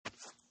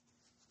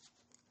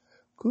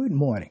Good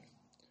morning.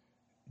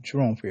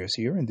 Jerome Ferris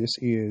here, and this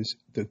is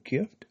the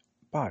Gift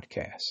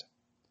Podcast.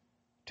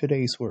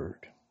 Today's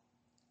word,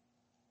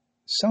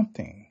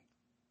 something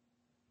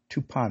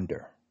to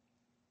ponder,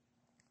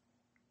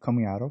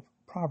 coming out of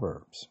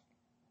Proverbs,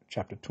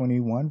 chapter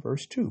 21,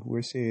 verse 2,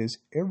 where it says,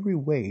 "Every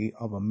way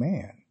of a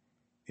man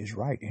is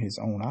right in his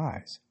own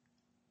eyes,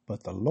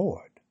 but the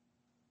Lord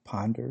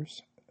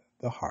ponders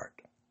the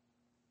heart."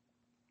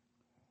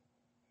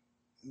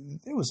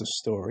 There was a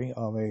story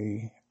of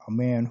a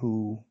man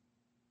who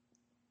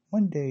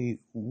one day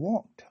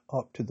walked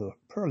up to the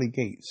pearly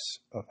gates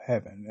of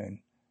heaven,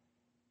 and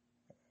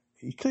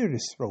he cleared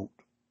his throat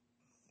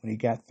when he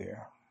got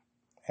there.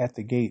 At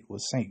the gate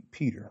was St.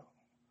 Peter,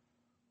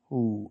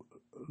 who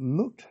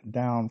looked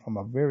down from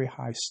a very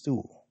high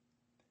stool.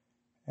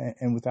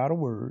 And without a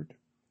word,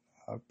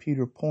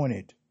 Peter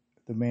pointed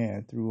the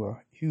man through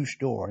a huge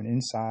door and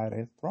inside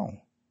a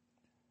throne.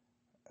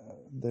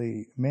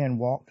 The man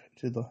walked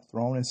to the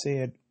throne and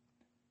said,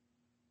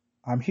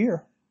 "I'm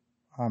here.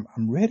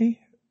 I'm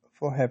ready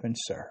for heaven,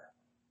 sir."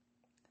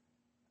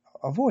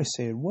 A voice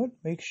said,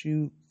 "What makes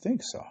you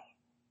think so?"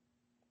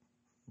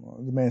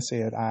 Well, the man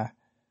said, I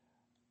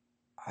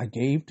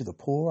gave to the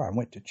poor. I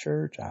went to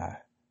church.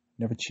 I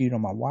never cheated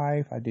on my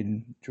wife. I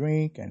didn't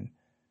drink. And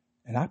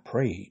I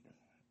prayed.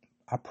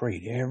 I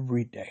prayed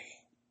every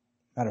day.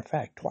 Matter of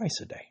fact, twice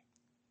a day.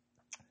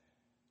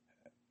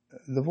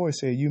 The voice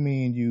said, "You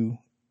mean you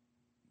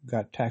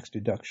got tax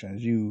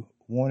deductions? You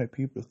wanted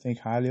people to think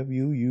highly of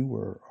you. You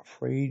were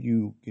afraid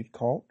you get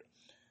caught.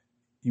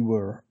 You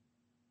were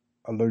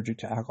allergic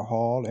to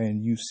alcohol,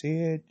 and you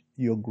said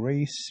your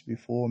grace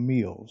before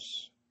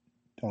meals,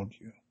 don't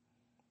you?"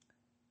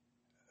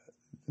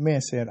 The man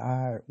said,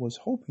 "I was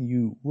hoping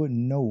you wouldn't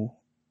know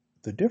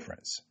the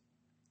difference.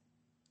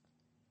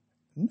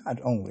 Not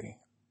only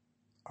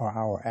are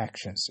our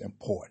actions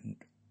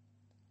important,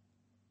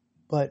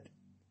 but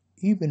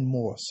even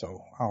more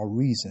so, our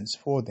reasons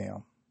for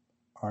them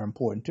are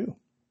important too.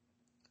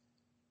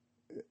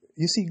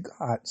 You see,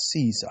 God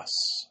sees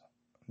us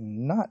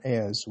not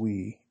as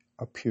we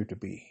appear to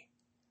be,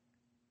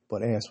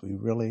 but as we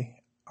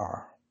really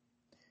are.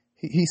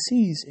 He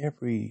sees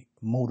every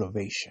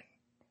motivation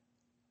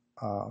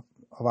of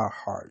our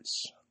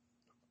hearts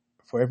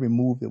for every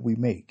move that we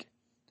make.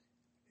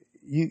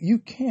 You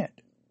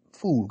can't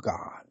fool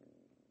God,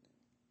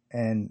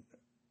 and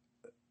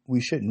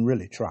we shouldn't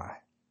really try.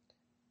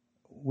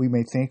 We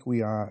may think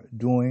we are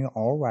doing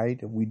all right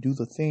if we do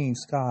the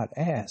things God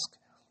asks,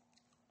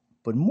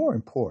 but more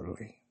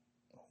importantly,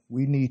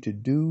 we need to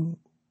do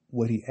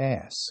what He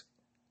asks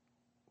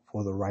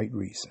for the right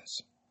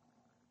reasons.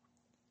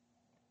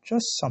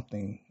 Just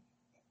something,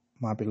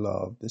 my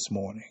beloved, this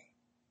morning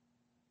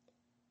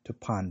to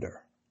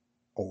ponder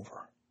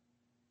over.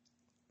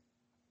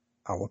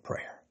 Our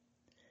prayer.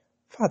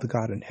 Father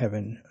God in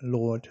heaven,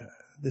 Lord,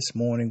 this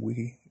morning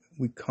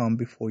we come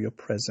before your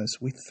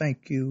presence. We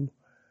thank you.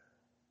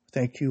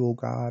 Thank you, O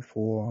God,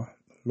 for,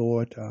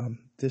 Lord,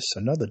 this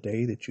another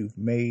day that you've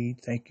made.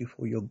 Thank you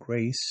for your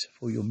grace,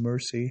 for your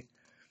mercy.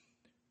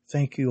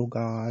 Thank you, O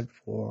God,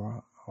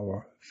 for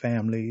our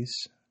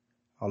families,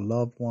 our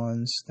loved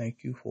ones.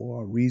 Thank you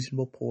for a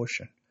reasonable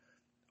portion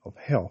of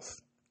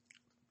health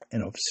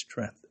and of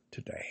strength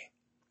today.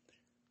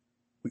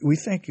 We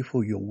thank you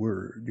for your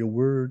word. Your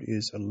word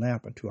is a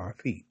lamp unto our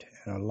feet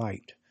and a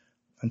light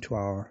unto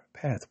our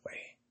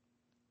pathway.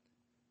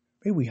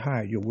 May we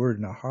hide your word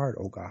in our heart,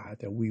 O God,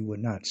 that we would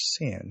not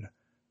sin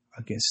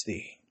against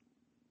thee.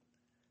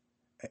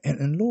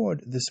 And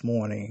Lord, this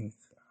morning,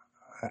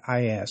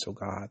 I ask, O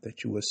God,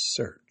 that you would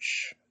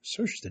search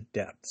the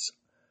depths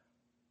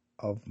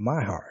of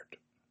my heart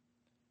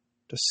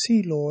to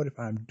see, Lord, if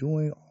I'm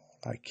doing all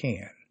I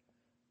can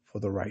for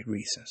the right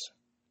reasons.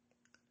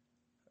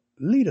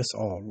 Lead us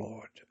all,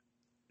 Lord,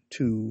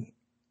 to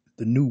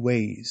the new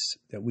ways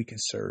that we can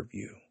serve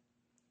you.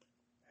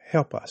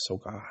 Help us, O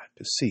God,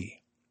 to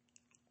see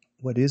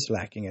what is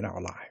lacking in our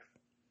life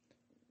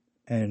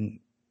and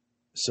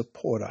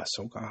support us,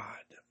 O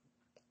God,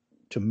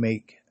 to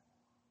make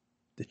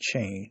the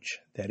change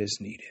that is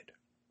needed.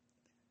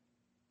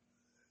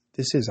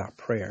 This is our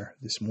prayer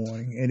this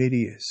morning, and it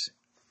is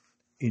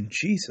in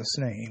Jesus'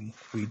 name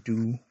we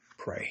do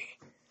pray.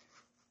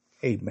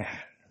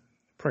 Amen.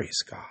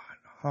 Praise God.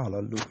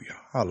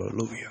 Hallelujah.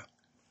 Hallelujah.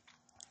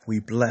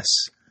 We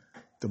bless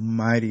the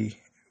mighty,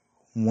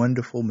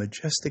 wonderful,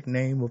 majestic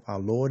name of our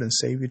Lord and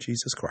Savior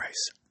Jesus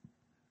Christ.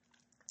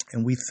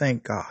 And we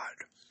thank God.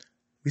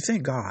 We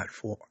thank God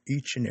for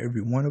each and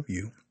every one of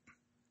you.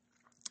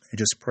 And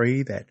just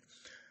pray that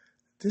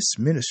this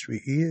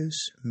ministry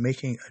is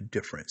making a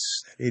difference,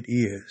 that it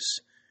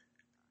is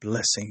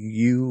blessing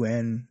you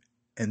and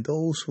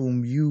those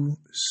whom you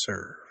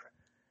serve.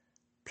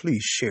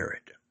 Please share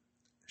it.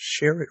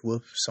 Share it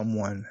with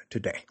someone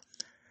today.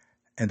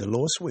 And the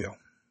Lord's will,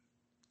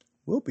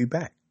 we'll be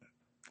back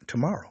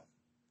tomorrow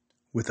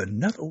with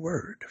another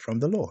word from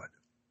the Lord.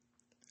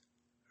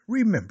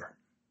 Remember,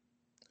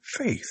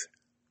 faith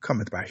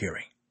cometh by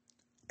hearing,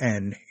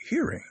 and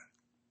hearing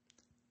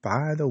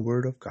by the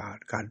word of God.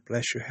 God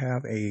bless you.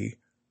 Have a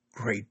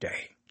great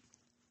day.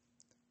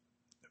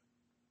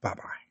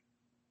 Bye-bye.